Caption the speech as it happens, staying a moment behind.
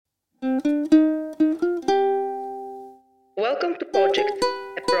Welcome to Project,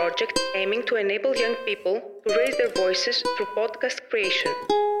 a project aiming to enable young people to raise their voices through podcast creation.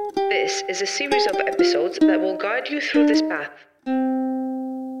 This is a series of episodes that will guide you through this path.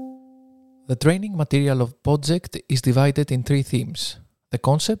 The training material of Project is divided in 3 themes: the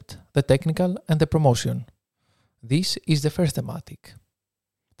concept, the technical, and the promotion. This is the first thematic.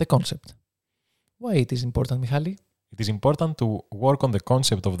 The concept. Why it is important, Michali? It is important to work on the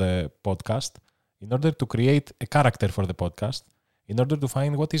concept of the podcast in order to create a character for the podcast, in order to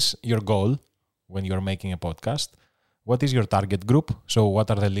find what is your goal when you're making a podcast, what is your target group, so what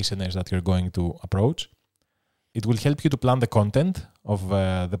are the listeners that you're going to approach. It will help you to plan the content of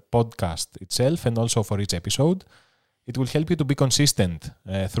the podcast itself and also for each episode. It will help you to be consistent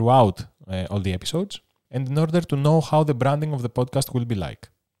throughout all the episodes and in order to know how the branding of the podcast will be like.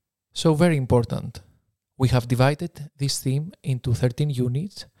 So very important. We have divided this theme into 13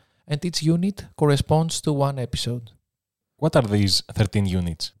 units and each unit corresponds to one episode. What are these 13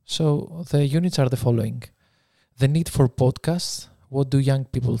 units? So the units are the following: the need for podcasts, what do young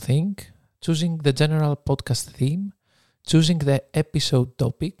people think, choosing the general podcast theme, choosing the episode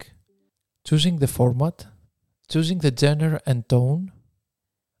topic, choosing the format, choosing the genre and tone,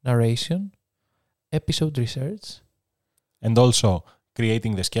 narration, episode research, and also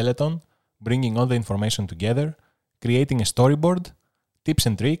creating the skeleton, bringing all the information together, creating a storyboard, tips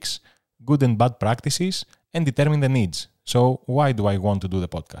and tricks, good and bad practices, and determine the needs. So why do I want to do the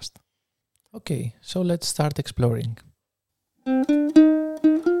podcast? Okay, so let's start exploring.